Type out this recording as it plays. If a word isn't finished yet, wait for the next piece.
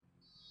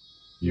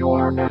You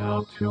are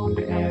now tuned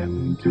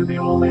in to the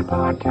only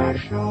podcast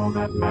show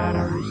that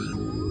matters.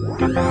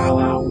 Get the hell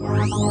out,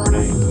 we're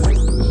recording.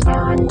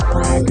 Starring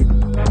Craig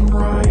and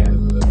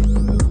Brian.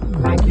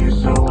 Thank you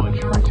so much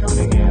for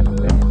tuning in,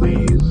 and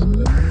please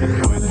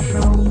enjoy the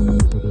show.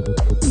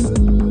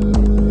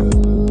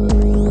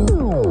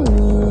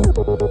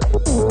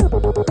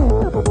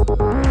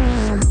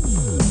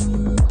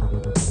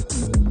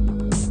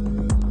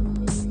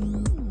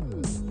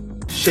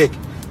 Shake,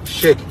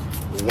 shake,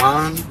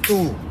 1,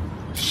 2,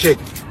 shake,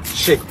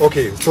 shake.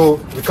 Okay, so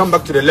we come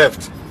back to the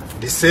left,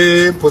 the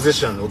same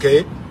position,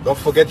 okay? Don't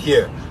forget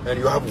here. And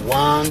you have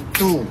 1,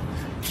 2,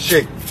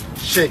 shake,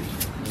 shake,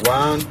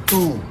 1,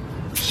 2,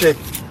 shake,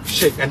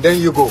 shake. And then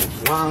you go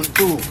 1,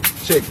 2,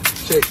 shake,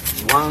 shake,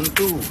 1,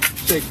 2,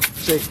 shake,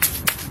 shake,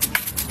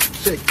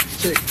 shake,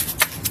 shake,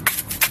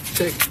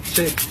 shake,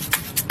 shake,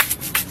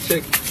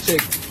 shake,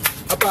 shake,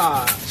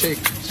 Appa, shake,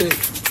 shake.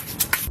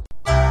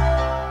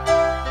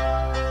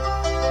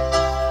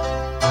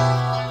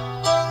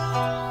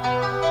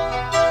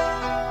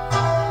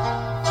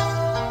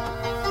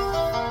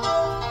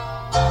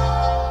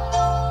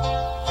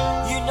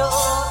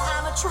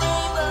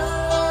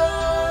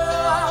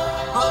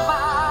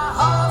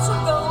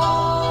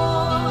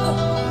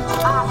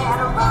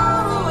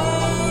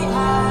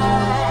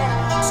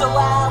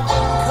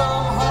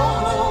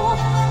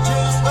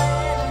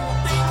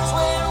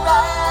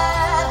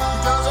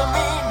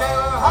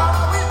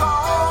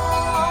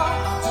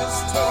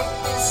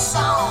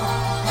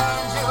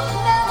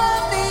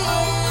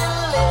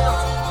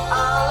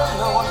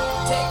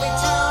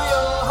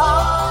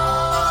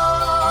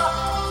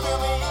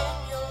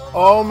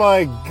 Oh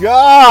my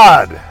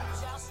God!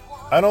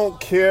 I don't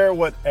care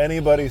what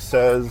anybody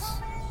says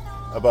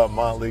about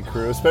Motley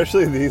Crue,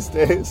 especially these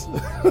days.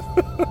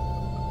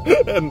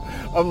 And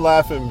I'm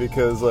laughing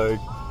because, like,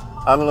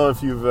 I don't know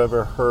if you've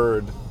ever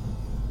heard,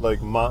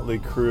 like, Motley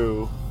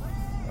Crue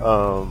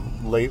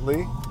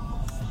lately,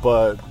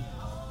 but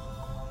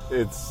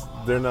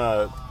they're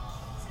not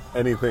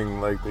anything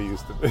like they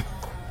used to be.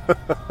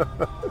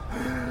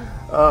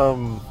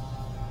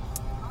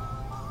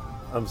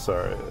 I'm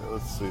sorry,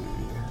 let's see.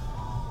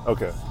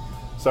 Okay,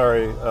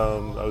 sorry,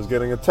 I was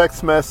getting a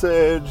text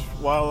message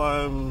while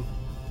I'm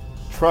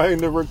trying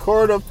to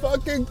record a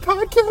fucking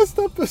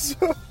podcast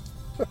episode.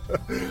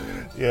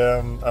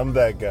 Yeah, I'm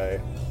that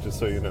guy, just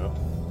so you know.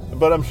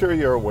 But I'm sure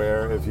you're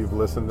aware if you've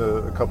listened to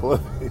a couple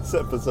of these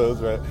episodes,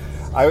 right?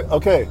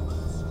 Okay,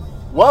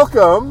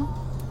 welcome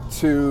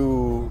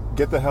to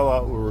Get the Hell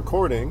Out, we're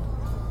recording.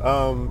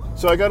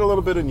 So I got a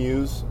little bit of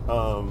news.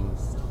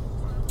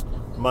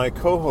 My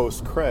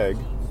co-host, Craig,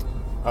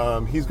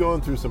 he's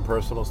going through some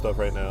personal stuff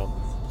right now,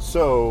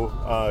 so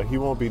he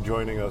won't be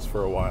joining us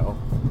for a while.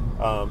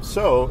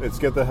 So it's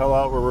Get the Hell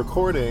Out, we're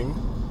recording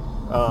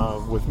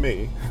with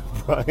me,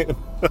 Brian.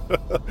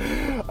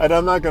 And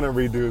I'm not going to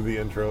redo the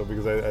intro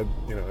because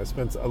I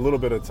spent a little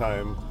bit of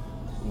time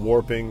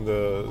warping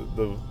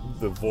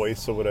the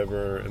voice or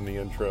whatever in the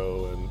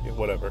intro and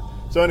whatever.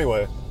 So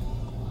anyway,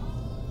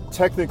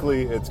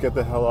 technically it's Get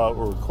the Hell Out,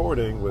 we're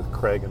recording with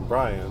Craig and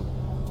Brian.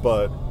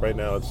 But right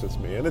now it's just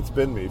me, and it's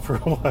been me for a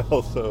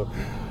while, so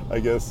I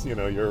guess you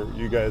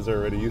guys are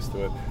already used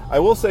to it. I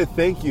will say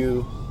thank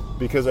you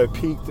because I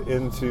peeked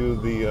into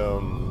the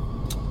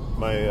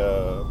my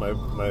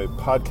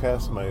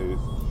podcast.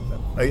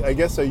 I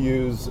guess I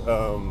use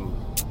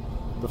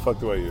the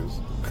fuck do I use?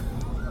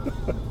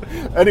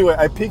 Anyway,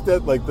 I peeked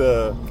at like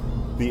the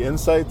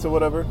insights or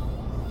whatever,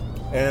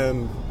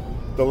 and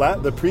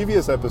the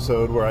previous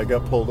episode where I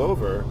got pulled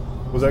over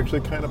was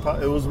actually kind of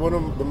it was one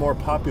of the more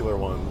popular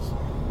ones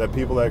that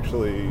people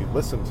actually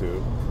listen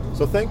to.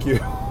 So thank you.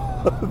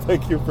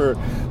 Thank you for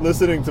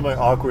listening to my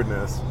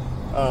awkwardness.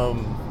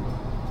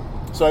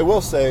 So I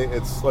will say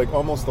it's like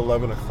almost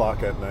 11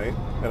 o'clock at night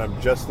and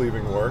I'm just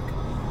leaving work.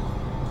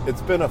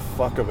 It's been a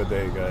fuck of a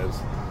day, guys.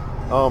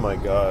 Oh my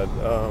God.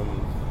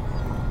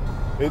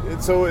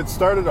 So it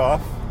started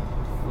off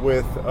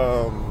with,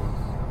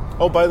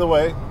 oh, by the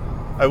way,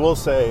 I will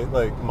say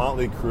like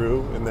Motley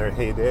Crue in their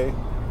heyday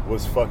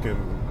was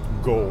fucking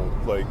gold.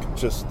 Like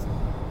just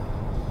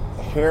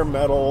hair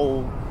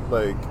metal,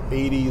 like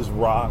 80s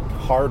rock,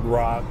 hard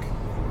rock,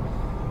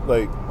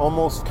 like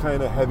almost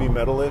kind of heavy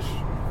metal-ish.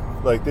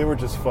 Like they were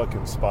just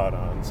fucking spot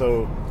on.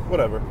 So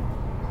whatever.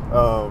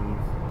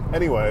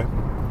 Anyway,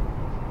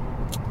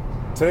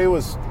 today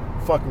was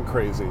fucking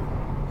crazy.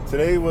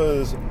 Today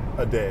was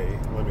a day,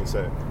 let me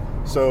say.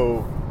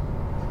 So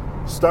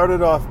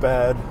started off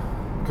bad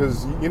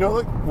because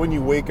like when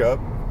you wake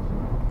up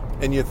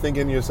and you're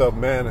thinking to yourself,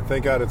 man,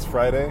 thank God it's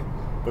Friday,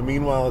 but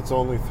meanwhile it's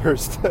only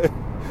Thursday.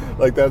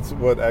 Like that's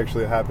what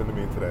actually happened to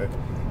me today.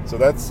 So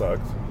that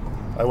sucked.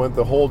 I went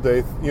the whole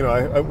day,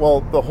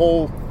 the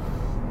whole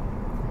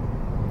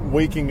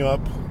waking up,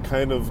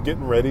 kind of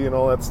getting ready and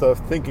all that stuff,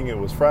 thinking it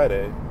was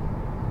Friday.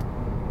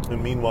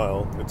 And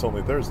meanwhile, it's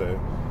only Thursday.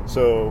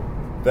 So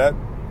that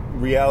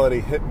reality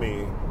hit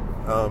me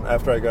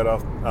after I got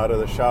out of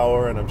the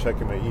shower and I'm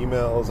checking my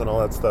emails and all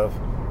that stuff.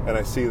 And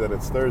I see that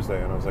it's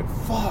Thursday and I was like,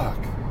 fuck.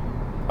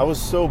 I was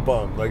so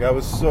bummed. Like, I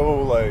was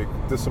so, like,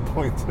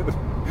 disappointed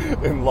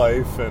in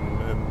life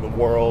and the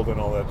world and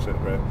all that shit,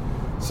 right?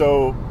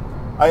 So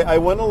I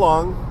went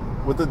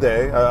along with the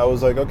day. I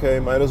was like,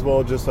 okay, might as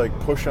well just, like,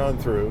 push on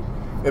through.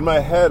 In my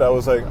head, I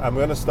was like, I'm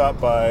going to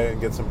stop by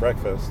and get some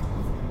breakfast.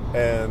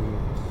 And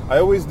I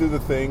always do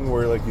the thing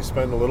where, like, you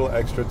spend a little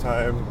extra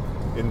time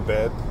in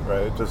bed,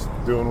 right? Just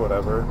doing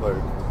whatever.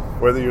 Like,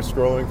 whether you're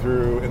scrolling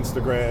through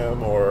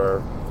Instagram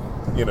or,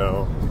 you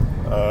know,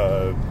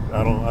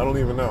 I don't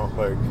even know.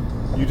 Like,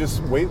 you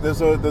just wait.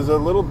 There's a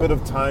little bit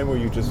of time where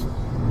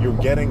you're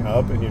getting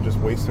up and you're just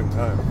wasting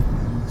time.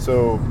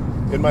 So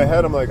in my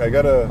head, I'm like, I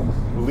gotta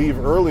leave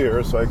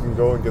earlier so I can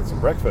go and get some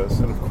breakfast.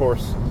 And of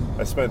course,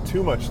 I spent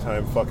too much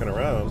time fucking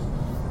around.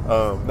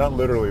 Not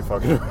literally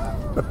fucking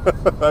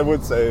around. I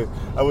would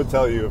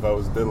tell you if I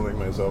was diddling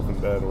myself in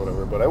bed or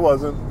whatever, but I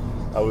wasn't.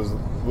 I was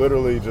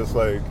literally just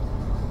like,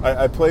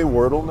 I play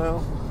Wordle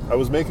now. I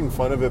was making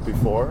fun of it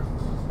before,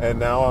 and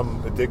now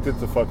I'm addicted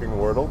to fucking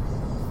Wordle.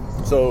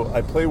 So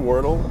I play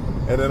Wordle,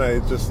 and then I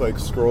just like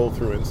scroll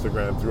through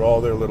Instagram, through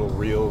all their little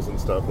reels and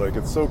stuff. Like,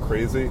 it's so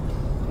crazy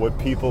what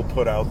people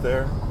put out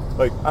there.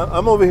 Like,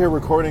 I'm over here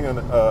recording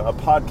a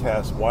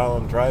podcast while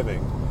I'm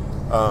driving.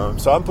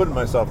 So I'm putting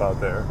myself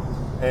out there,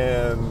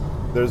 and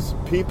there's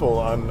people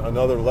on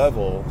another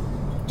level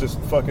just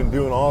fucking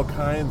doing all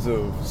kinds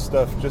of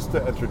stuff just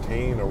to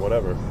entertain or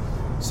whatever.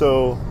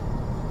 So,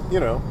 you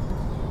know,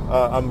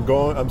 I'm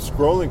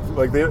scrolling,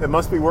 like, it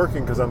must be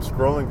working because I'm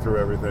scrolling through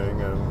everything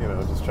and, you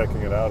know, just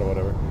checking it out or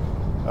whatever.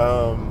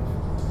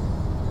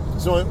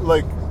 So,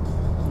 like,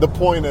 the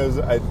point is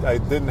I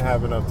didn't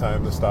have enough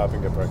time to stop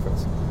and get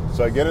breakfast.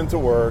 So I get into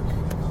work,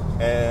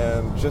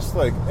 and just,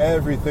 like,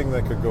 everything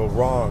that could go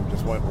wrong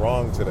just went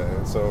wrong today.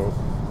 And so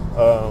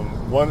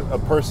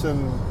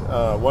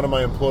one of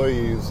my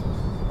employees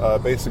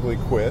basically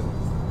quit.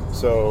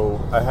 So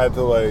I had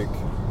to, like,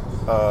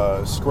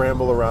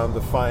 scramble around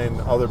to find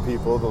other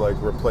people to, like,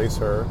 replace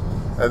her.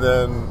 And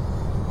then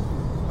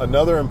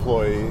another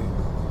employee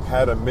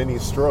had a mini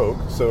stroke,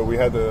 so we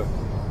had to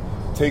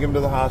take him to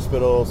the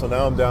hospital. So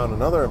now I'm down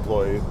another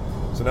employee.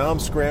 So now I'm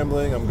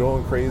scrambling, I'm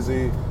going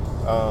crazy.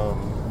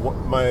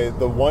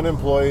 The one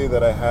employee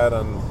that I had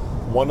on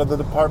one of the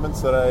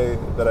departments that I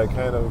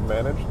kind of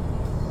managed,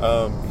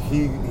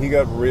 he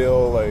got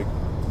real, like,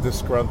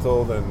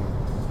 disgruntled and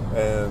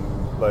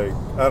like,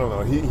 I don't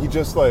know, he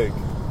just, like,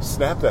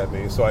 snapped at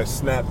me. So I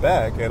snapped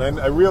back, and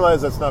I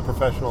realized that's not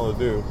professional to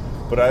do,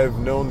 but I've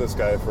known this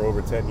guy for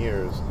over 10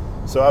 years.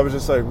 So I was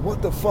just like,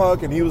 what the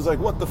fuck? And he was like,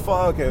 what the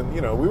fuck? And,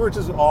 you know, we were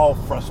just all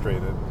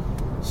frustrated.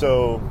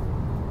 So,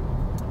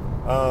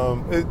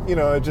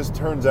 it just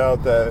turns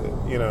out that,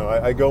 you know,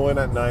 I go in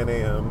at 9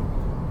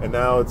 a.m. and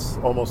now it's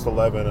almost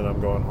 11 and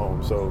I'm going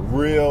home. So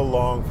real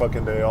long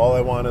fucking day. All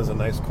I want is a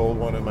nice cold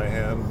one in my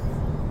hand.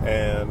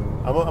 And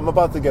I'm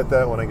about to get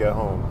that when I get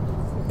home.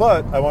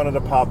 But I wanted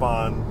to pop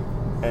on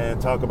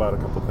and talk about a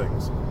couple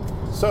things.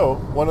 So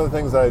one of the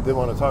things that I did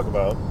want to talk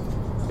about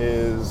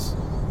is,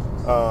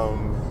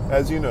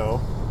 as you know,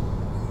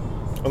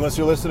 unless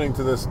you're listening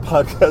to this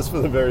podcast for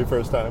the very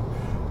first time,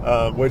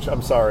 which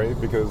I'm sorry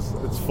because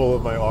it's full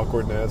of my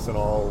awkwardness and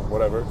all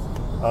whatever.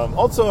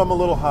 Also, I'm a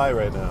little high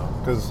right now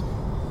because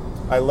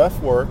I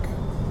left work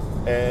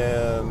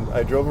and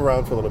I drove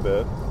around for a little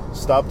bit,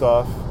 stopped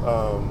off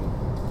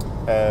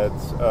at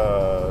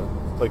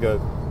like a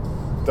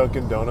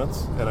Dunkin'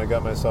 Donuts, and I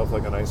got myself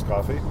like an iced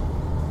coffee,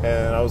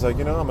 and I was like,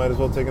 you know, I might as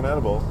well take an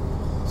edible.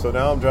 So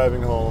now I'm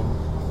driving home,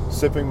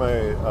 sipping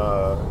my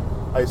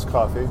iced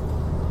coffee,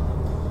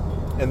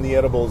 and the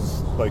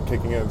edible's like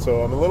kicking in.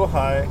 So I'm a little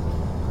high,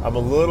 I'm a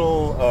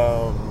little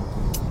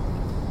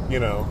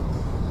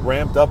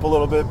ramped up a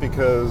little bit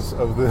because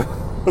of the,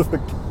 the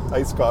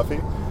iced coffee.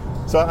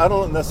 So I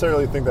don't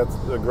necessarily think that's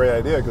a great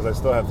idea because I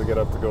still have to get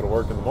up to go to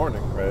work in the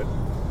morning, right?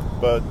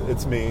 But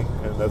it's me,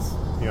 and that's,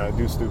 you know, I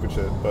do stupid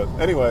shit. But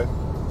anyway,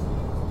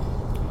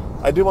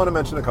 I do want to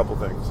mention a couple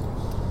things.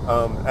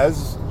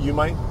 As you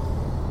might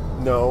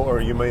know,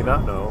 or you may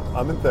not know,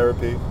 I'm in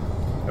therapy,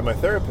 and my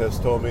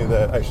therapist told me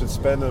that I should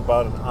spend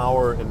about an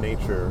hour in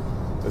nature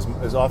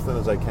as often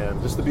as I can,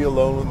 just to be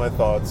alone with my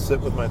thoughts, sit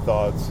with my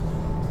thoughts,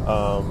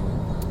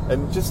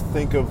 and just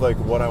think of like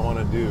what I want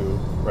to do,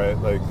 right?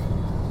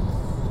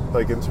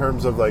 Like in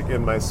terms of like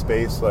in my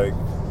space, like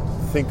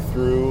think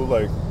through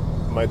like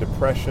my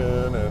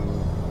depression and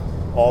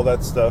all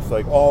that stuff,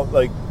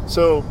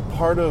 so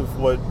part of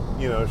what,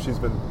 you know, she's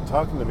been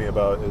talking to me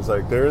about is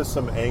like there is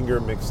some anger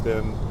mixed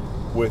in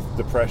with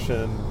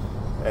depression,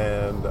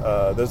 and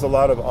there's a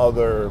lot of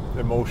other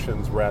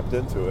emotions wrapped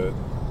into it,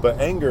 but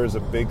anger is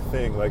a big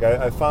thing. Like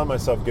I found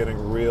myself getting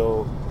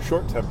real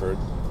short-tempered,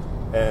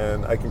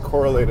 and I can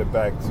correlate it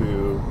back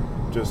to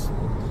just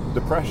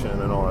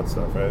depression and all that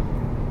stuff, right?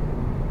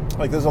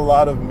 Like there's a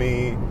lot of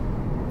me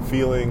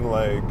feeling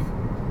like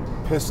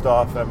pissed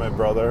off at my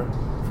brother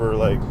for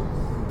like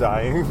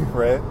dying,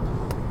 right?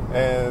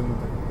 And,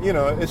 you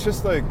know, it's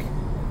just like,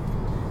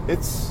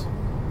 it's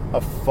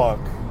a fuck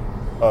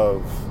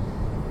of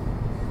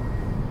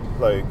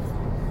like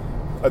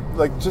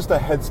just a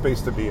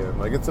headspace to be in.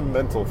 Like it's a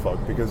mental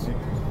fuck because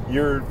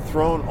you're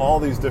thrown all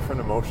these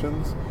different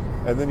emotions,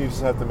 and then you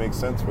just have to make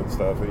sense with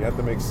stuff. And you have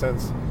to make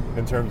sense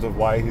in terms of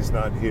why he's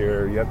not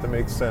here. You have to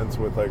make sense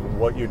with like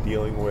what you're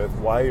dealing with,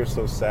 why you're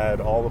so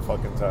sad all the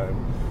fucking time.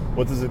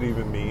 What does it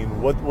even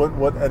mean?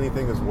 What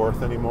anything is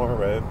worth anymore,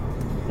 right?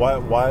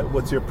 Why?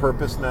 What's your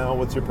purpose now?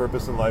 What's your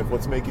purpose in life?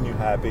 What's making you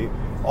happy?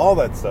 All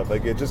that stuff.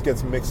 Like, it just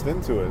gets mixed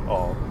into it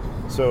all.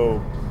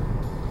 So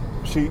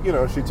she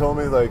told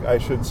me like I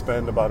should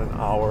spend about an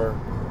hour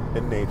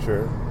in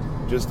nature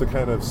just to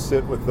kind of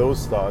sit with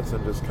those thoughts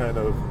and just kind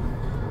of,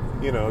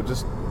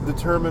 just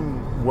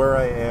determine where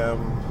I am,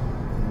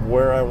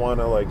 where I want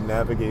to like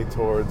navigate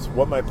towards,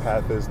 what my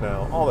path is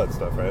now, all that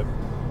stuff, right?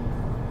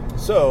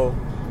 So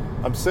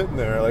I'm sitting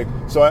there, like,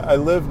 so I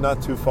live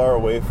not too far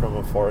away from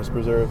a forest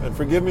preserve, and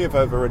forgive me if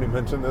I've already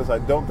mentioned this. I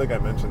don't think I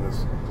mentioned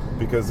this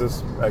because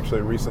this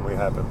actually recently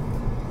happened.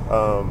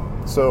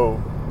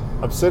 So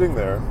I'm sitting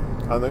there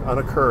on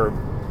a curb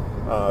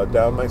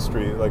down my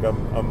street, like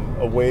I'm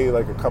away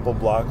like a couple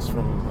blocks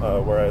from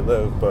where I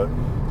live, but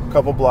a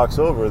couple blocks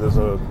over, there's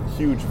a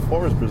huge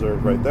forest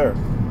preserve right there.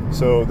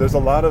 So there's a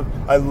lot of,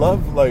 I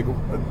love, like,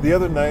 the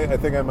other night, I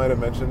think I might have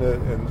mentioned it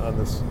on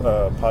this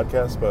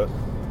podcast, but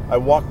I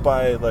walked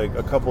by like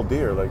a couple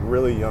deer, like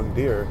really young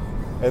deer,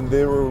 and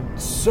they were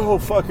so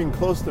fucking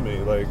close to me,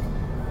 like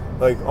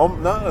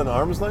not an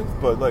arm's length,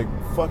 but like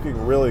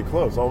fucking really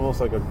close, almost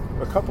like a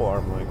couple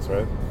arm lengths,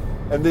 right?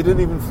 And they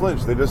didn't even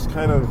flinch. They just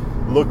kind of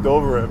looked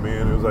over at me,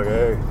 and it was like,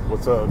 hey,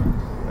 what's up?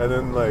 And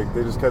then like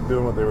they just kept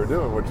doing what they were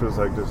doing, which was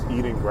like just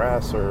eating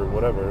grass or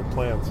whatever,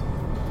 plants.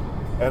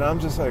 And I'm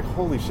just like,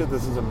 holy shit,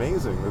 this is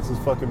amazing. This is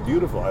fucking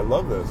beautiful. I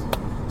love this.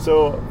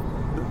 So,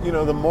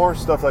 the more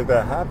stuff like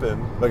that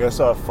happened, like I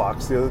saw a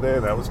fox the other day,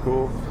 and that was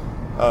cool.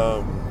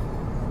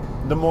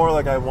 The more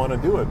like I want to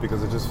do it,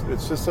 because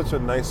it's just such a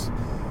nice,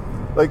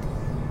 like,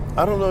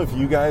 I don't know if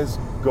you guys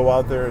go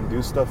out there and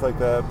do stuff like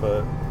that,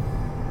 but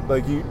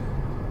like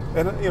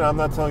I'm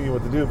not telling you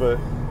what to do, but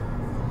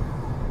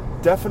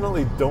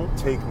definitely don't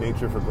take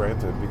nature for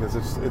granted, because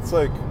it's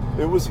like,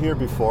 it was here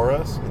before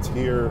us, it's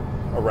here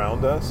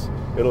around us,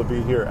 it'll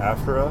be here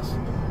after us.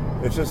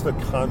 It's just a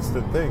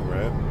constant thing,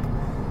 right?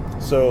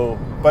 So,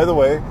 by the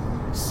way,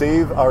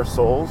 Save Our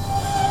Souls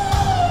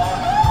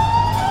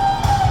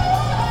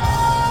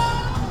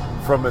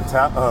from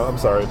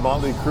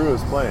Motley Crue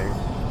is playing,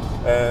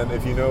 and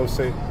if you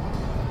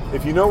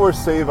know where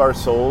Save Our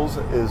Souls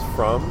is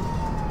from,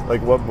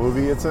 like what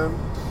movie it's in,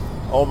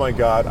 oh my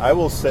god, I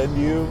will send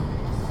you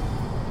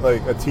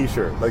like a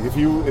t-shirt. Like if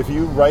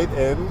you write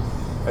in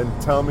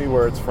and tell me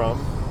where it's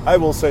from, I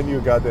will send you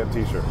a goddamn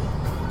t-shirt.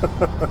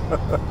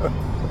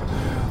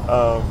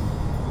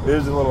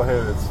 Here's a little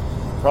hint. It's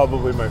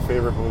probably my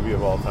favorite movie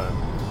of all time.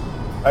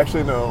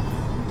 Actually, no.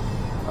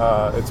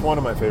 It's one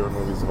of my favorite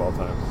movies of all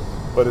time.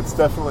 But it's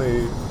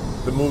definitely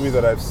the movie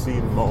that I've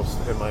seen most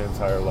in my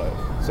entire life.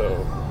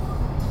 So,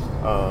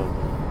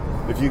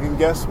 if you can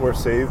guess where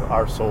Save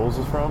Our Souls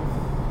is from,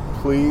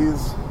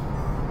 please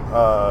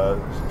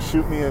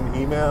shoot me an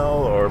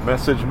email or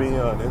message me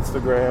on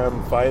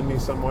Instagram, find me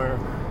somewhere,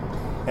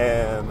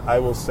 and I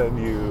will send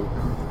you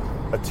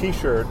a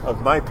t-shirt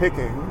of my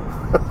picking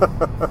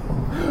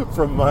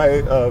from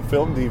my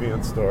Film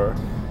Deviant store.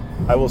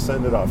 I will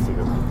send it off to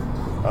you.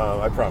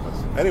 I promise.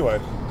 Anyway,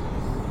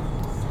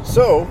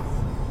 so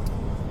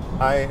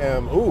I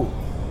am,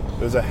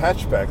 there's a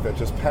hatchback that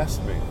just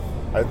passed me.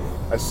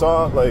 I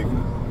saw, like,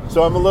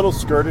 so I'm a little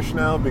skirtish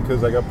now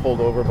because I got pulled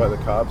over by the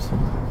cops,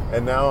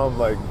 and now I'm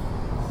like,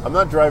 I'm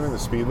not driving the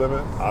speed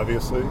limit,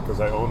 obviously, because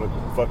I own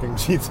a fucking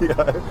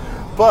GTI,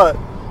 but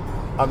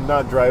I'm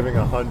not driving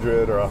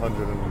 100 or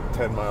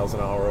 110 miles an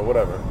hour or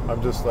whatever.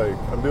 I'm just like,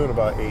 I'm doing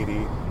about 80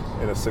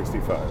 in a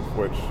 65,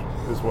 which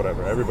is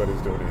whatever.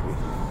 Everybody's doing 80.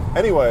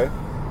 Anyway,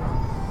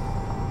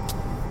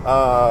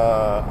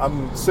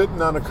 I'm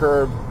sitting on a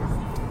curb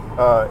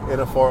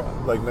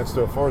next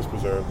to a forest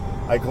preserve.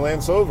 I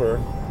glance over,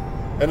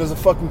 and there's a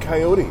fucking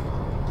coyote.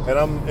 And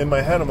I'm in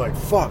my head, I'm like,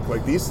 fuck,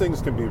 like these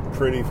things can be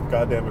pretty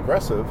goddamn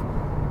aggressive.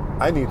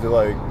 I need to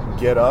like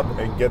get up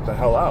and get the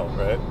hell out,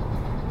 right?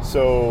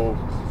 So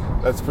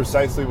that's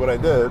precisely what I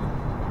did.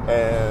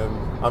 And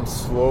I'm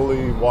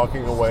slowly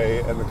walking away,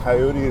 and the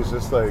coyote is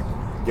just like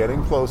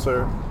getting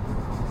closer,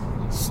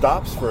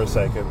 stops for a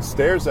second,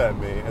 stares at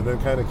me, and then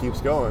kind of keeps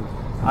going.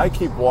 I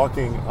keep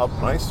walking up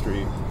my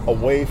street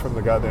away from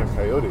the goddamn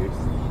coyote.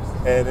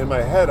 And in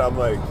my head, I'm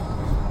like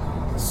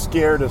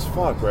scared as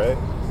fuck, right?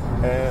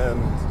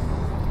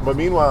 But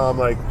meanwhile, I'm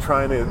like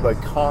trying to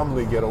like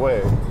calmly get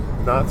away,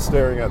 not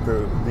staring at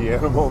the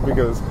animal,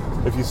 because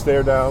if you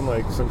stare down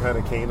like some kind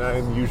of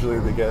canine, usually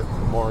they get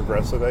more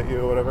aggressive at you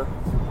or whatever.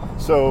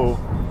 So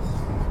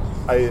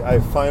I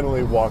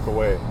finally walk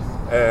away,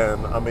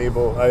 and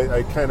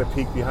I kind of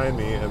peek behind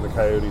me, and the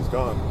coyote's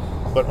gone.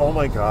 But oh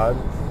my god,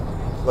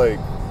 like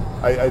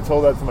I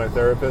told that to my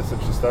therapist,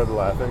 and she started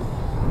laughing.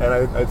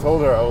 And I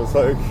told her, I was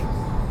like,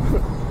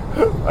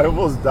 I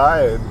almost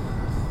died,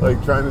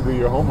 like trying to do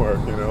your homework,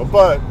 you know.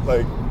 But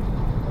like,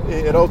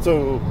 it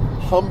also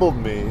humbled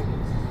me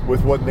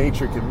with what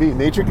nature can be.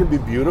 Nature can be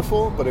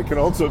beautiful, but it can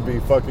also be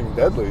fucking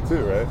deadly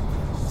too, right?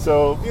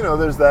 So, you know,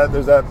 there's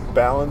that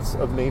balance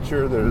of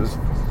nature. There's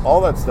all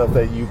that stuff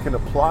that you can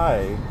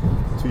apply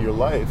to your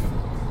life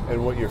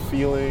and what you're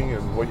feeling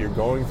and what you're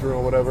going through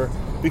or whatever.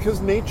 Because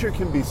nature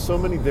can be so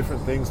many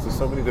different things to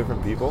so many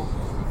different people.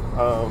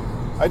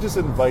 I just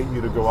invite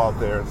you to go out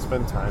there and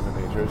spend time in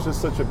nature. It's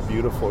just such a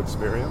beautiful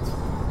experience.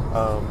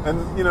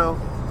 And, you know,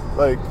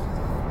 like,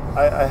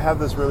 I have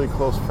this really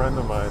close friend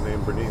of mine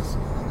named Bernice,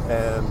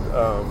 and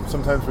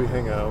sometimes we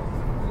hang out.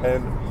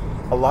 And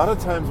a lot of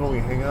times when we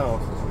hang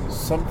out,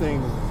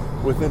 something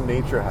within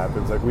nature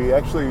happens. Like, we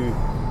actually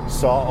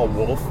saw a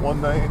wolf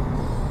one night.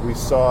 We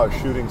saw a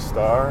shooting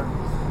star.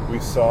 We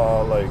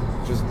saw, like,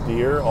 just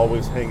deer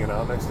always hanging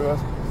out next to us.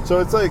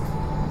 So it's like,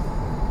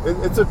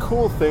 it's a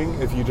cool thing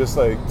if you just,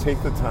 like, take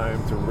the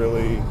time to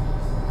really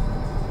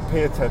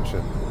pay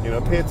attention. You know,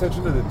 pay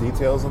attention to the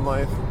details in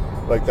life.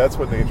 Like, that's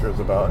what nature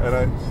is about.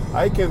 And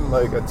I can,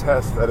 like,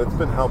 attest that it's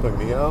been helping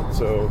me out.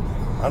 So,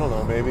 I don't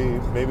know,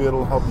 maybe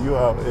it'll help you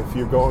out if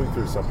you're going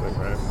through something,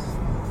 right?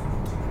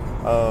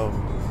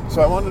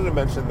 So I wanted to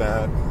mention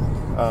that.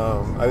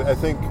 I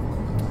think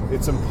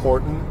it's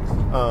important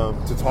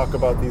to talk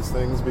about these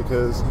things,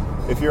 because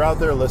if you're out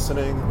there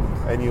listening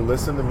and you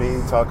listen to me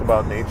talk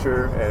about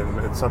nature and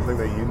it's something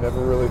that you never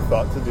really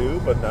thought to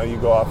do, but now you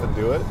go off and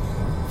do it,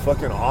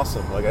 fucking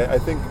awesome. Like, I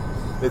think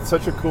it's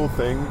such a cool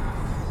thing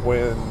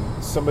when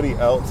somebody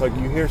else, like,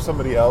 you hear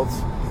somebody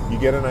else, you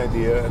get an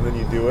idea and then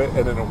you do it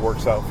and then it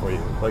works out for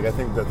you. Like, I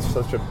think that's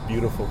such a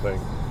beautiful thing.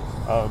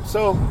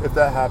 So if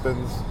that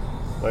happens,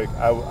 like,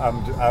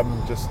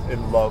 I'm just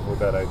in love with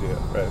that idea,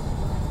 right?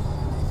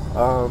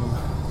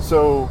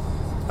 So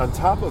on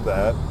top of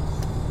that,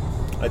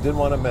 I did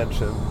want to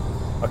mention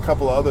a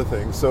couple other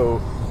things. So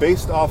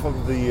based off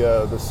of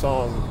the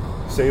song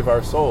 "Save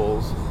Our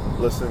Souls,"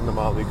 listening to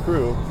Motley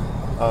Crue,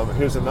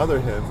 here's another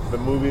hint. The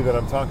movie that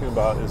I'm talking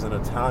about is an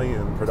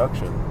Italian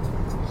production.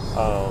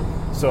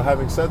 So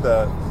having said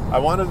that, I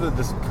wanted to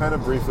just kind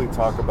of briefly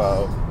talk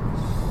about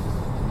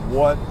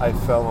what I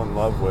fell in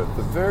love with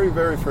the very,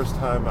 very first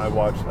time I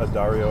watched a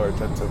Dario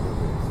Argento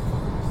movie.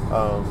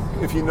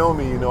 If you know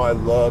me, you know I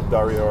love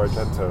Dario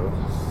Argento.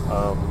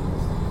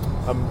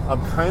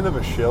 I'm kind of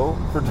a shill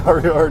for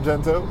Dario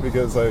Argento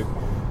because, like,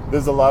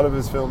 there's a lot of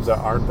his films that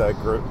aren't that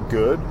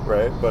good,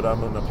 right? But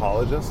I'm an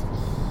apologist.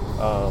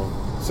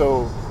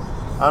 So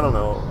I don't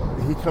know.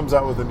 He comes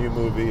out with a new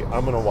movie.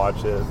 I'm gonna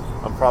watch it.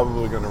 I'm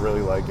probably gonna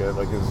really like it.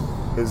 Like,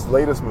 his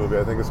latest movie,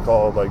 I think it's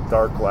called, like,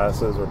 Dark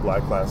Glasses or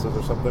Black Glasses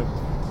or something.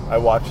 I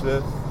watched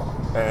it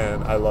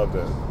and I loved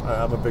it.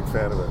 I'm a big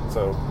fan of it.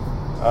 So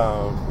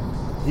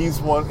he's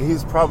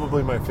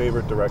probably my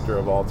favorite director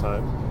of all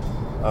time.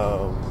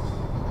 So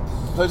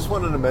I just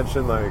wanted to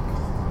mention, like,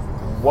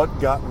 what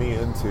got me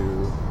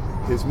into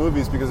his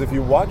movies, because if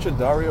you watch a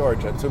Dario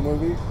Argento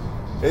movie,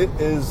 it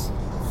is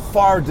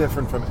far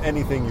different from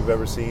anything you've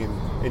ever seen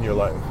in your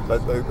life.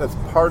 That's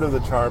part of the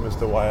charm as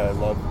to why I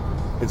love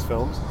his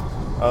films.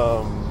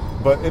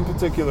 But in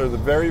particular, the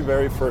very,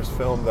 very first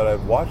film that I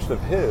watched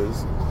of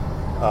his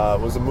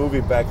was a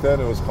movie back then.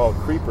 It was called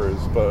Creepers,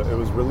 but it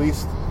was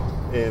released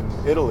in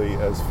Italy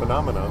as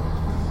Phenomena.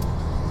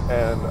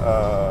 And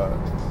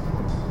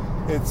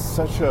it's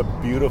such a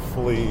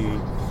beautifully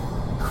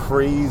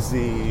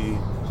crazy,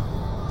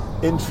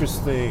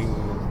 interesting,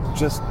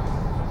 just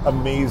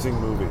amazing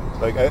movie.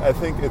 Like, I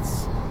think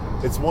it's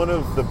one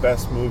of the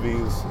best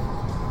movies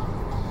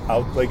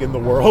out, like, in the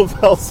world,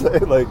 I'll say.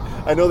 Like,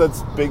 I know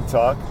that's big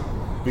talk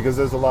because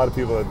there's a lot of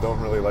people that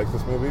don't really like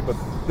this movie, but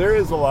there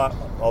is a lot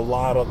of,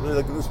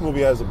 like, this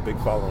movie has a big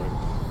following.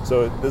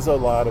 So there's a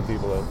lot of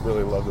people that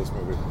really love this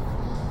movie.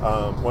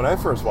 When I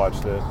first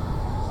watched it,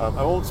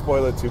 I won't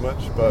spoil it too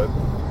much, but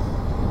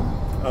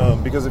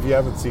because if you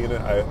haven't seen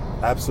it, I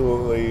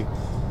absolutely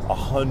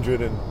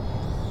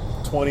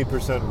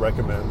 120%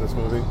 recommend this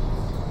movie.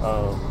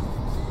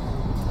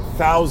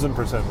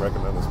 1000%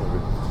 recommend this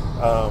movie.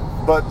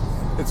 But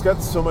it's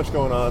got so much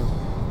going on.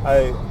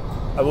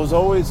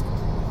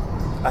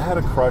 I had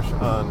a crush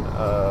on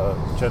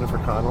Jennifer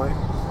Connelly.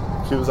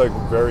 She was, like,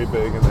 very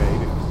big in the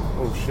 80s.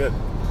 Oh shit.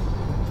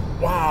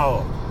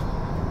 Wow,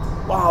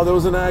 there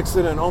was an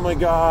accident. Oh my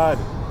God.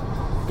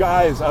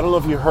 Guys, I don't know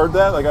if you heard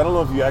that. Like, I don't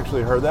know if you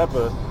actually heard that,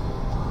 but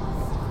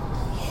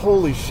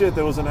holy shit,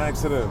 there was an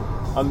accident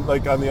on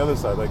the other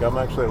side. Like, I'm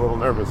actually a little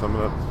nervous. I'm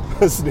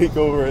gonna sneak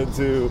over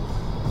into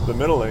the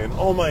middle lane.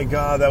 Oh my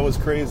God, that was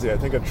crazy. I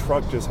think a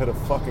truck just hit a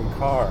fucking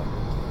car,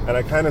 and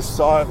I kind of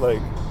saw it,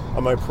 like,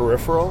 on my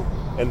peripheral,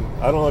 and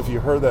I don't know if you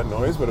heard that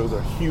noise, but it was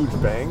a huge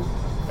bang,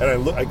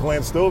 and I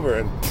glanced over,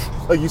 and,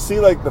 like, you see,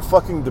 like, the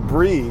fucking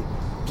debris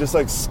just,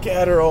 like,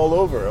 scatter all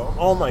over.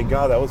 Oh my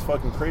God, that was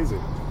fucking crazy.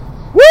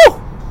 Woo!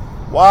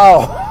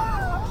 Wow.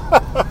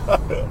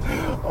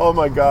 Oh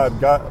my God.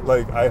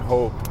 Like, I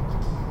hope.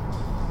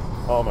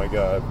 Oh my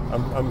God.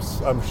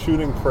 I'm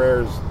shooting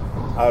prayers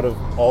out of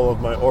all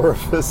of my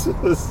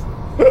orifices.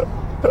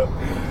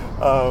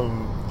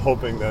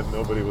 Hoping that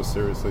nobody was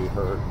seriously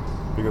hurt,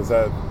 because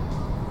that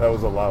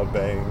was a loud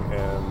bang,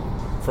 and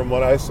from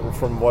what I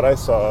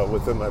saw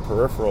within my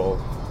peripheral,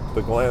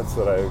 the glance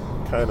that I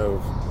kind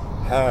of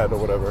had or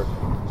whatever,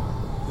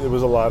 it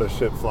was a lot of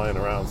shit flying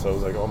around. So I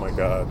was like, oh my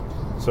god.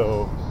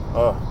 So,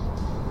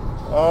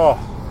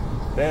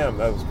 damn,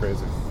 that was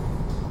crazy.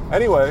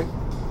 Anyway,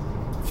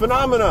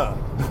 Phenomena,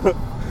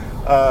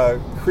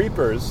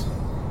 Creepers,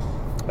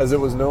 as it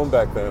was known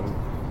back then.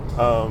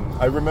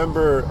 I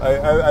remember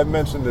I've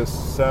mentioned this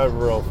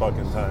several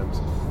fucking times,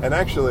 and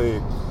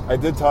actually, I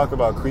did talk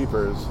about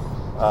Creepers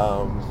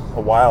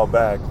a while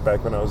back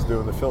when I was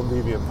doing the Film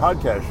Deviant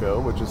podcast show,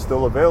 which is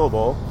still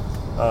available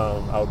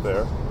out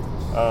there.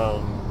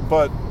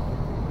 But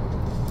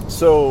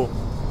so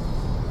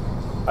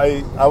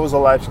I was a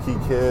latchkey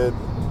kid.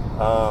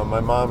 My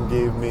mom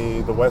gave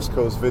me the West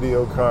Coast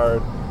Video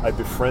card. I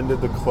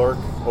befriended the clerk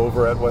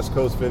over at West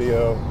Coast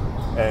Video,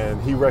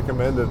 and he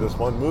recommended this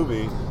one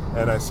movie,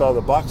 and I saw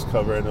the box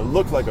cover, and it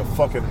looked like a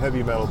fucking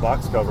heavy metal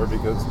box cover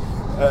because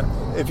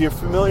if you're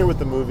familiar with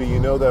the movie, you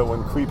know that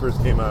when Creepers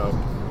came out,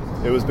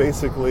 it was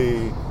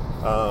basically,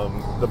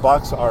 the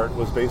box art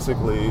was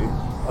basically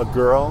a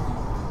girl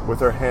with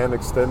her hand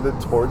extended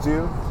towards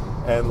you,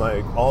 and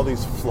like all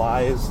these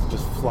flies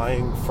just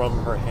flying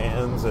from her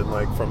hands and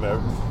like from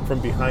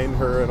behind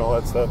her and all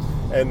that stuff,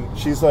 and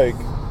she's like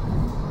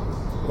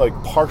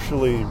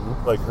partially,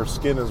 like her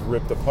skin is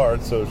ripped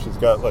apart, so she's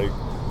got like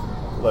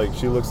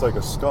she looks like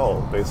a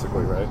skull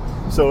basically, right?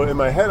 So in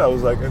my head I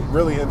was like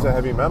really into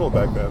heavy metal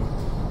back then.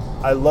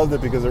 I loved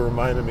it because it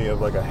reminded me of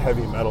like a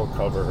heavy metal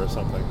cover or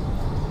something.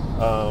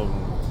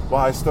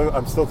 Wow,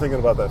 I'm still thinking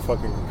about that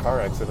fucking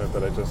car accident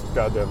that I just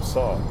goddamn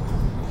saw.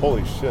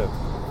 Holy shit.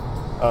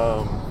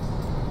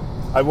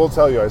 I will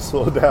tell you, I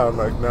slowed down.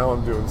 Like now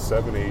I'm doing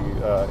 78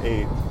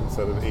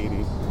 instead of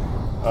 80.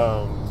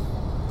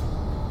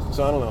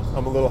 So I don't know.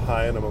 I'm a little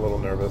high and I'm a little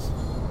nervous.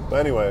 But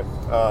anyway,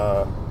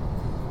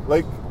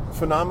 like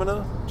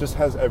Phenomena just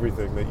has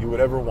everything that you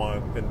would ever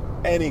want in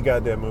any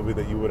goddamn movie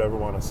that you would ever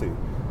want to see.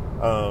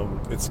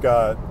 It's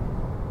got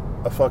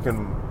a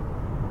fucking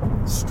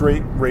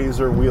straight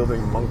razor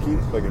wielding monkey,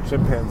 like a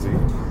chimpanzee.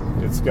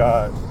 It's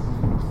got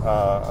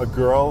a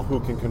girl who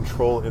can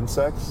control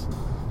insects.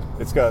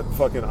 It's got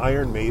fucking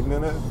Iron Maiden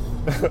in it.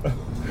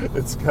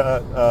 It's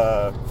got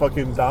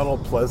fucking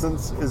Donald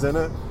Pleasance is in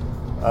it.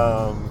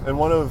 And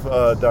one of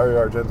Dario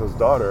Argento's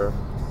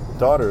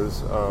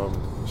daughters,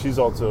 she's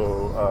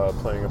also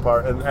playing a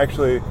part. And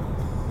actually,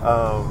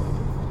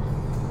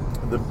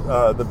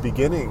 the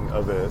beginning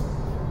of it,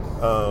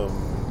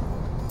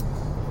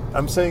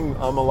 I'm saying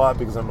a lot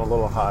because I'm a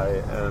little high,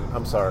 and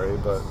I'm sorry,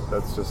 but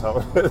that's just how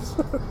it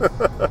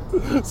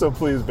is. So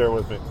please bear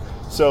with me.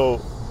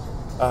 So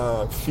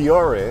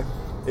Fiore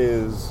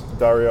is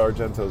Dario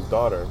Argento's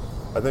daughter.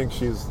 I think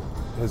she's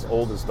his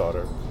oldest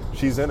daughter.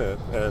 She's in it,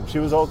 and she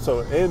was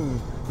also in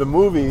the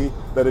movie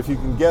that, if you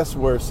can guess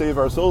where Save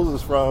Our Souls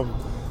is from,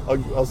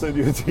 I'll send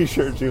you a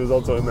t-shirt. She was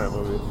also in that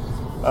movie.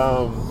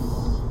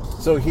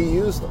 So he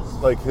used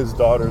like his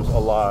daughters a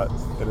lot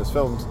in his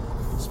films.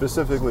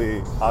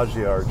 Specifically,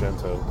 Asia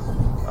Argento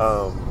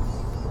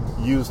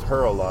used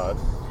her a lot.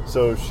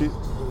 So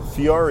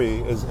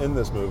Fiore is in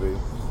this movie,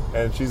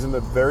 and she's in the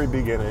very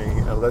beginning.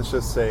 And let's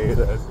just say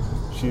that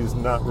she's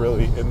not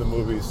really in the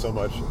movie so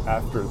much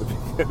after the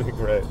beginning,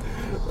 right?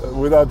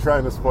 Without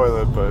trying to spoil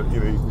it, but you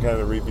can kind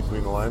of read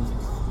between the lines.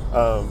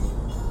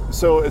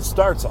 So it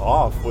starts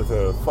off with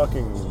a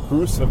fucking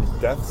gruesome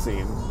death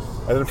scene,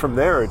 and then from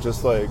there it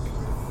just like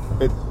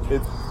it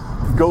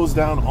goes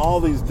down all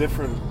these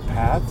different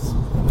paths,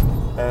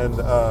 and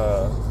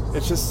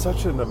it's just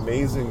such an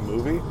amazing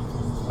movie.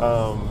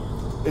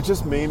 It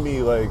just made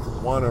me like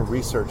want to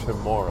research him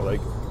more.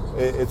 Like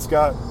it's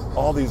got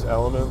all these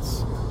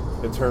elements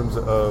in terms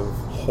of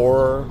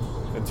horror,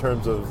 in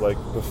terms of like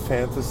the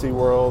fantasy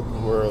world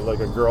where like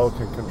a girl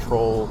can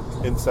control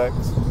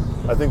insects.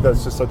 I think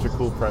that's just such a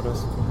cool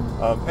premise.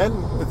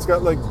 And it's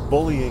got like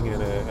bullying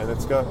in it, and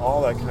it's got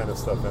all that kind of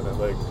stuff in it.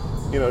 Like,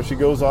 she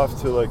goes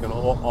off to like an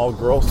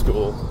all-girl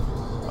school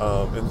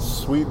in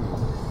Sweden,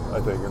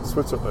 I think, in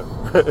Switzerland.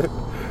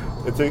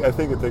 I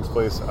think it takes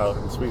place out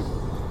in Sweden.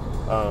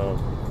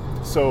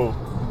 So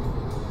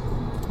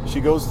she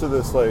goes to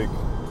this like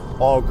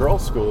all-girl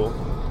school,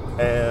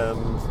 and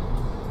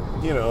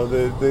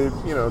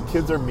the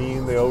kids are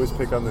mean. They always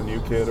pick on the new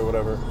kid or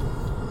whatever.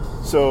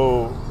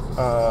 So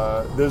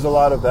there's a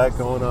lot of that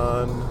going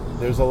on.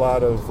 There's a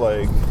lot of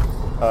like,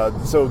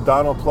 so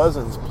Donald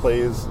Pleasance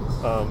plays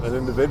an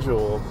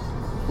individual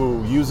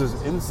who uses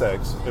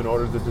insects in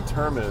order to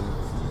determine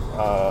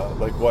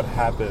like what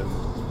happened.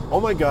 Oh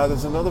my God,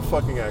 there's another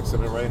fucking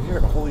accident right here.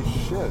 Holy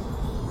shit.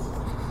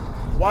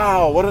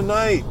 Wow, what a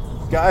night,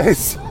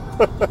 guys.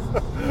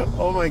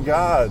 Oh my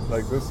God.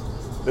 Like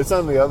it's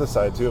on the other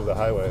side too of the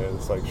highway, and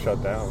it's like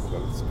shut down,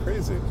 but it's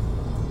crazy.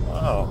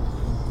 Wow.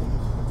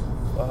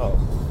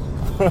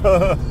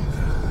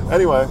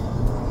 Anyway,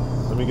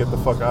 let me get the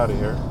fuck out of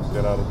here,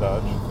 get out of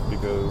Dodge,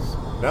 because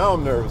now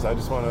I'm nervous. I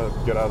just want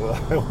to get out of the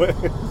highway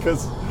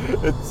because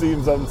it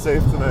seems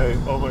unsafe tonight.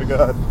 Oh my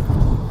God.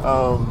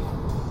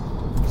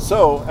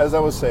 So, as I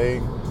was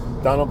saying,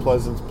 Donald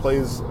Pleasance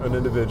plays an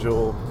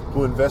individual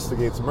who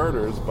investigates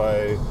murders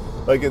by,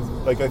 I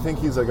think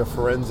he's like a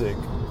forensic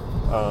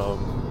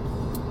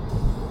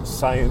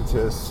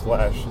scientist /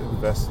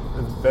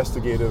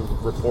 investigative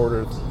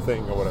reporter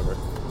thing or whatever.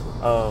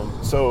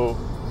 So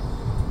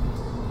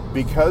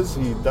because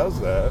he does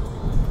that,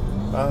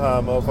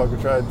 motherfucker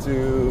tried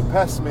to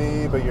pass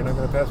me, but you're not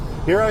gonna pass me.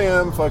 Here I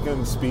am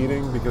fucking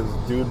speeding because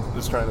dude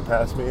is trying to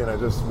pass me and I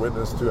just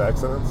witnessed 2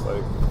 accidents.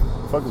 Like,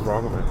 what the fuck is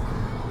wrong with me?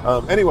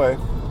 Anyway,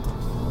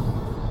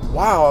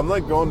 wow, I'm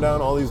like going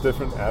down all these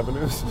different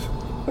avenues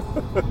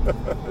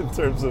in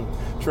terms of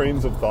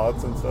trains of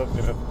thoughts and stuff,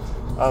 you know.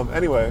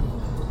 Anyway,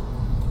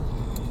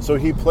 so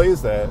he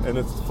plays that, and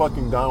it's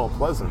fucking Donald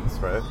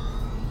Pleasence, right?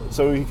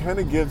 So he kind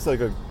of gives like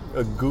a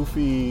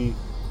goofy,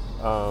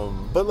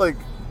 but like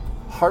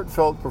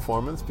heartfelt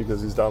performance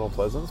because he's Donald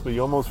Pleasence, but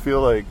you almost feel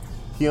like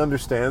he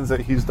understands that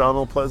he's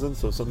Donald Pleasence,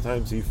 so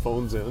sometimes he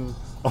phones in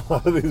a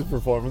lot of these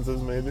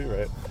performances, maybe,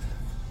 right?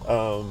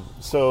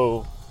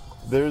 So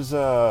there's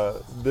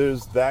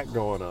that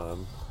going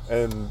on,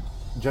 and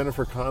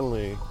Jennifer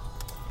Connelly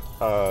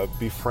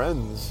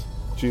befriends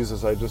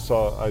Jesus. I just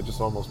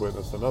almost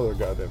witnessed another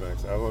goddamn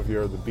accident. I don't know if you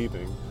heard the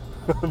beeping,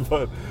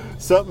 but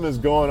something is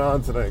going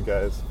on tonight,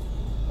 guys.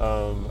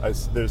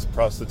 There's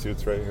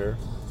prostitutes right here.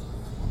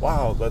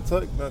 Wow, that's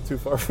like not too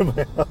far from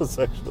my house,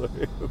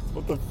 actually.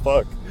 What the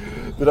fuck?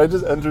 Did I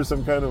just enter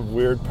some kind of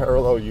weird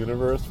parallel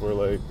universe where,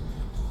 like,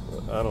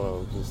 I don't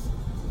know, just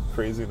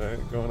crazy night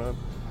going on?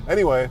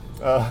 Anyway,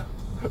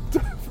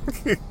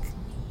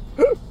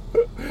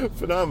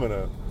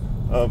 phenomena.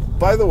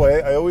 By the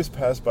way, I always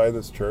pass by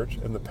this church,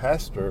 and the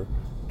pastor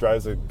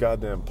drives a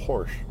goddamn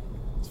Porsche.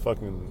 It's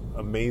fucking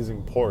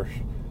amazing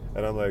Porsche.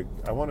 And I'm like,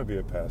 I want to be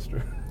a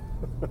pastor.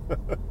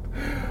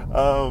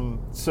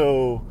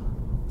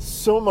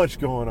 So much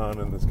going on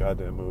in this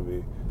goddamn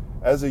movie.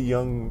 As a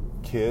young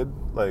kid,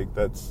 like,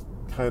 that's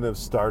kind of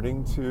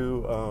starting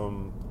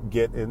to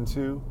get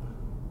into,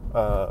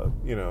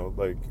 you know,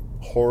 like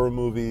horror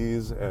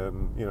movies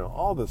and, you know,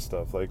 all this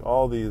stuff, like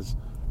all these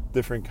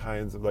different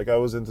kinds of, like, I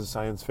was into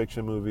science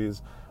fiction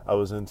movies, I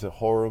was into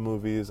horror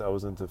movies, I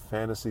was into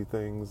fantasy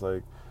things,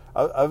 like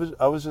I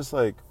was just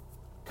like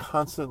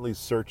constantly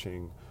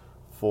searching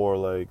for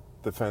like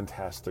the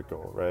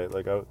fantastical, right?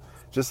 Like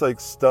just like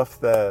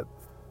stuff that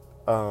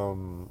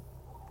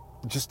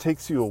just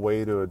takes you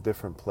away to a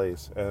different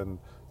place. And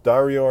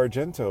Dario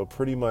Argento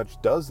pretty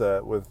much does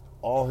that with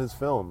all his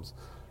films,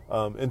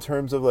 in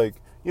terms of, like,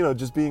 you know,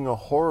 just being a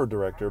horror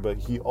director, but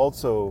he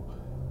also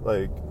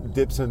like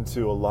dips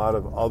into a lot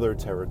of other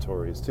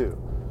territories too.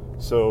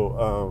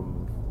 So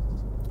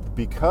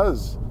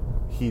because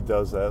he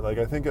does that, like,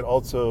 I think it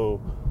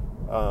also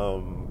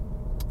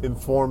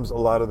informs a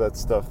lot of that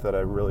stuff that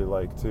I really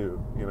like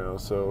too, you know.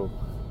 So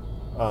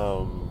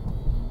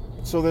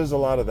there's a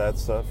lot of that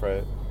stuff,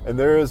 right? And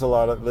there's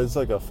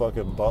like a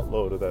fucking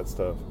buttload of that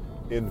stuff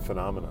in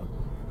Phenomena.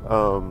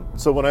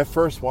 So when I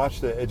first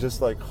watched it, it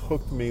just like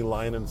hooked me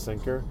line and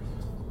sinker.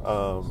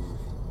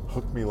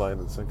 Hooked me line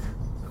and sinker.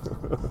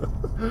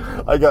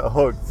 I got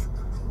hooked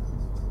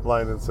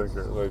line and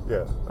sinker. Like,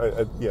 yeah,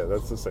 yeah,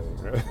 that's the saying,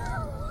 right?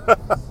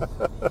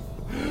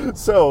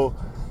 So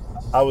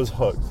I was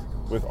hooked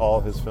with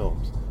all his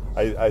films.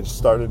 I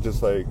started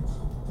just like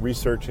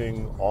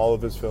researching all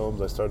of his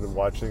films. I started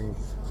watching,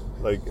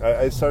 like,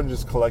 I started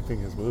just collecting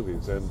his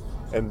movies, and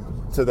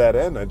to that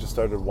end, I just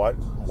started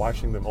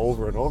watching them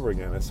over and over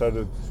again. I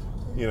started,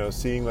 you know,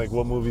 seeing like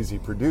what movies he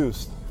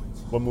produced,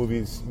 what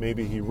movies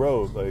maybe he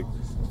wrote, like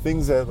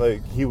things that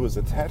like he was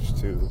attached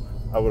to.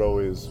 I would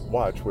always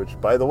watch. Which,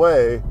 by the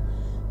way,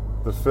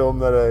 the film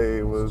that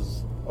I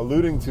was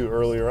alluding to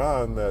earlier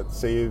on, that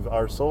Save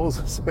Our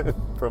Souls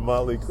from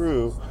Motley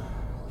Crue,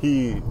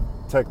 he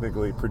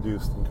technically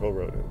produced and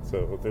co-wrote it.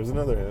 So there's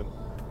another hint.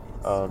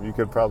 You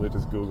could probably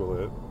just Google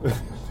it if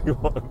you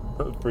want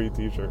a free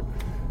t-shirt.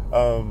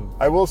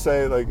 I will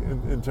say, like,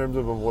 in terms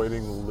of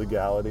avoiding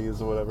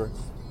legalities or whatever,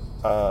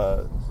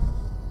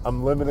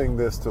 I'm limiting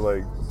this to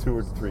like 2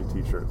 or 3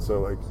 t-shirts.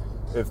 So like,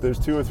 if there's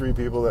 2 or 3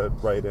 people that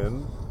write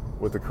in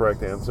with the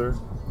correct answer,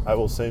 I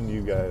will send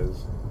you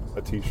guys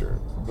a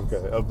t-shirt,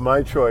 okay, of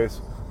my choice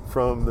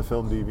from the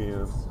Film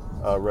Deviant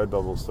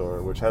Redbubble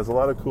store, which has a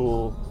lot of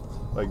cool,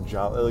 like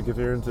if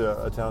you're into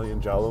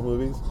Italian giallo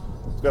movies,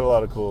 it's got a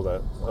lot of cool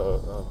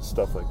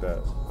stuff like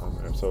that on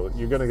there. So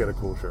you're gonna get a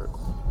cool shirt.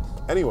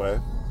 Anyway,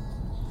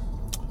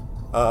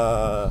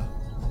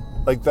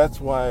 like, that's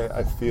why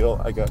I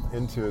feel I got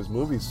into his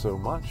movies so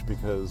much,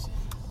 because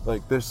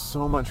like there's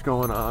so much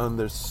going on.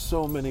 There's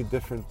so many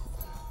different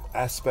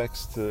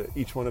aspects to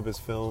each one of his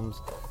films.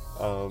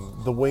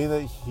 The way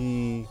that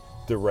he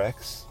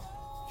directs,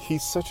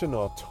 he's such an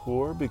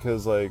auteur,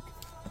 because like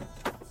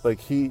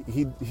he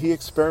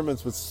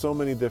experiments with so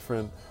many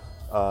different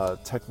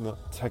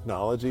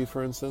technology,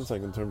 for instance,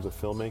 like in terms of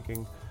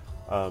filmmaking.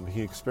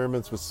 He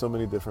experiments with so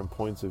many different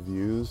points of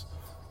views,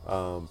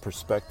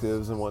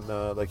 perspectives and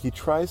whatnot. Like, he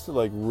tries to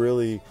like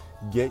really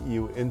get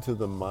you into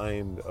the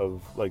mind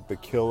of like the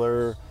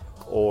killer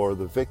or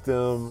the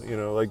victim, you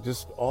know, like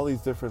just all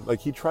these different, like,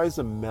 he tries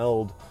to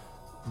meld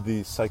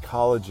the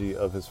psychology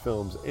of his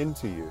films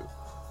into you.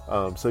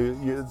 So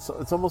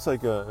it's almost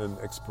like an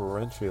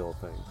experiential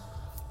thing,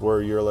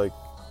 where you're like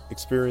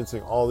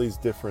experiencing all these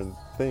different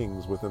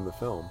things within the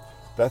film.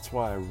 That's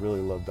why I really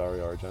love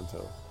Dario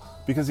Argento,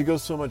 because he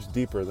goes so much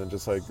deeper than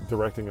just like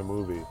directing a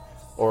movie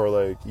or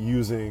like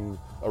using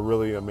a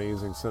really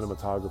amazing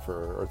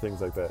cinematographer or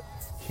things like that.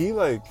 He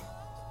like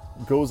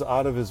goes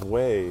out of his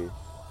way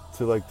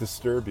to like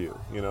disturb you,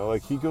 you know,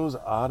 like he goes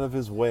out of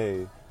his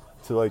way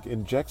to like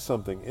inject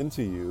something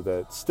into you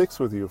that sticks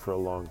with you for a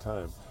long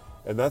time.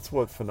 And that's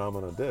what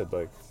Phenomena did.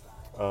 Like,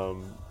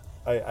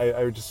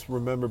 I just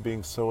remember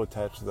being so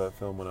attached to that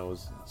film when I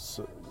was,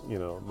 you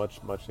know,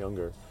 much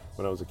younger,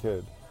 when I was a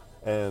kid.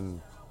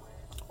 And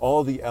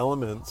all the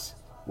elements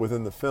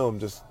within the film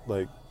just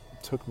like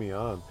took me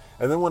on.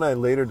 And then when I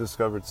later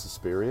discovered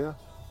Suspiria,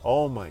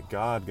 oh my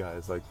God,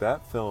 guys, like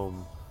that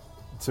film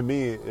to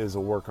me is a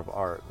work of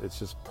art. It's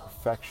just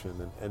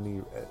perfection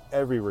in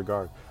every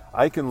regard.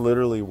 I can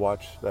literally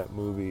watch that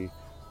movie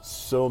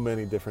so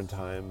many different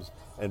times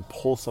and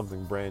pull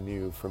something brand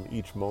new from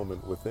each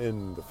moment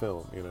within the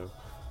film, you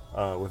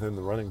know, within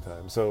the running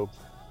time. So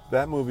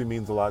that movie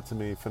means a lot to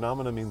me.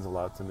 Phenomena means a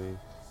lot to me.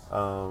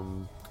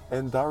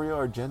 And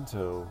Dario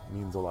Argento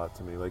means a lot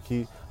to me. Like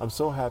I'm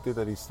so happy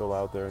that he's still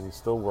out there and he's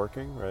still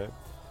working, right?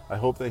 I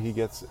hope that he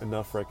gets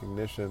enough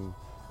recognition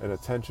and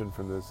attention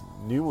from this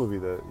new movie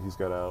that he's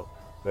got out,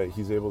 that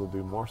he's able to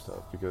do more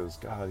stuff, because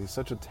God, he's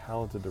such a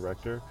talented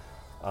director.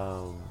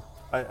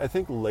 I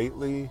think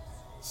lately,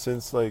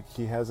 since like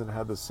he hasn't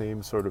had the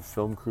same sort of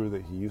film crew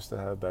that he used to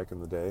have back in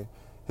the day,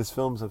 his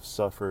films have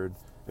suffered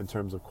in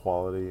terms of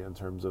quality, in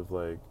terms of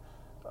like,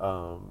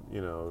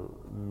 you know,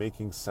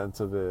 making sense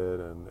of it,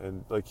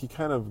 and like he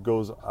kind of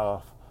goes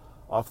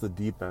off the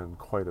deep end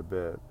quite a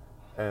bit,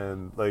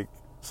 and like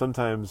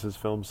sometimes his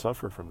films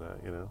suffer from that,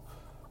 you know,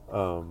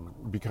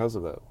 because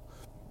of that.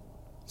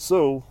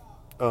 So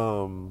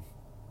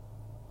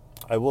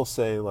I will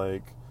say,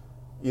 like,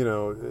 you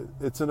know,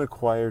 it's an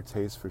acquired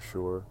taste for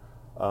sure,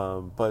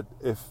 but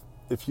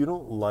if you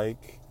don't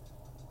like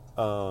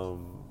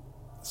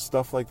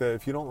stuff like that,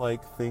 if you don't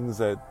like things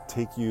that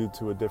take you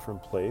to a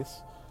different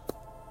place,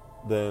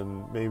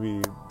 then maybe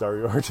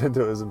Dario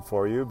Argento isn't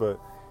for you. But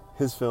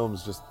his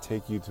films just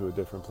take you to a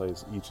different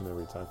place each and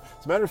every time.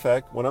 As a matter of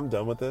fact, when I'm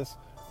done with this,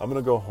 I'm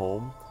gonna go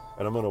home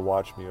and I'm gonna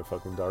watch me a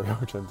fucking Dario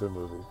Argento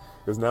movie,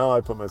 because now I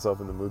put myself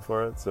in the mood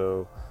for it.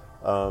 So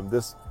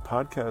this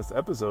podcast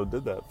episode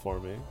did that for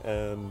me,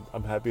 and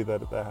I'm happy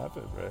that that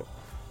happened, right?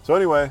 So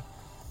anyway,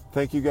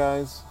 thank you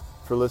guys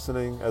for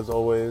listening. As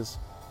always,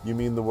 you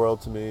mean the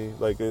world to me.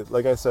 Like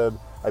I said,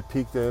 I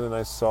peeked in and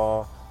I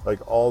saw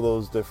like all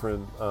those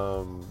different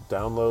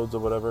downloads or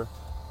whatever,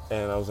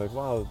 and I was like,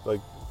 wow,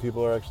 like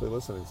people are actually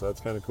listening, so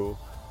that's kind of cool.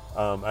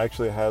 I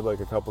actually had like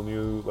a couple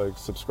new like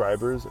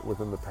subscribers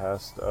within the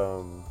past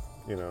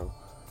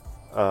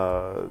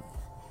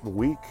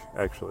week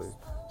actually.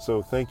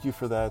 So thank you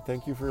for that.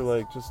 Thank you for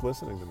like just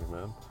listening to me,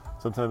 man.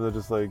 Sometimes I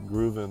just like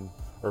grooving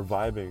or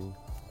vibing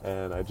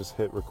and I just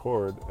hit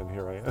record and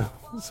here I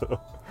am. So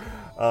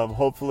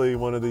hopefully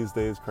one of these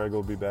days Craig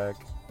will be back,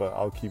 but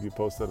I'll keep you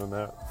posted on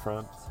that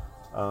front.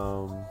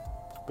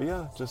 But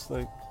yeah, just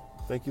like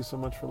thank you so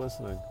much for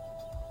listening.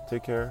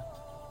 Take care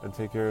and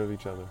take care of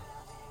each other.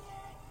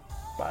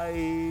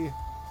 Bye.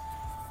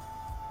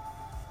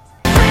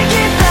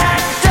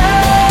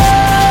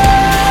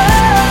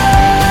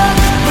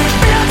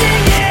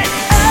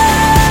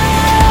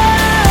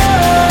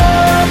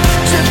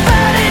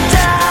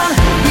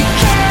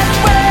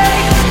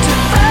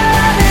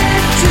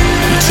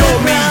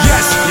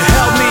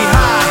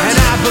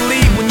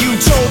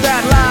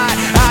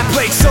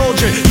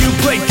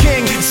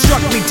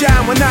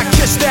 When I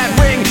kissed that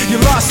ring, you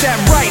lost that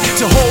right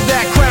to hold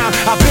that crown.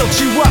 I built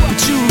you up,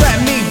 but you let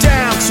me down.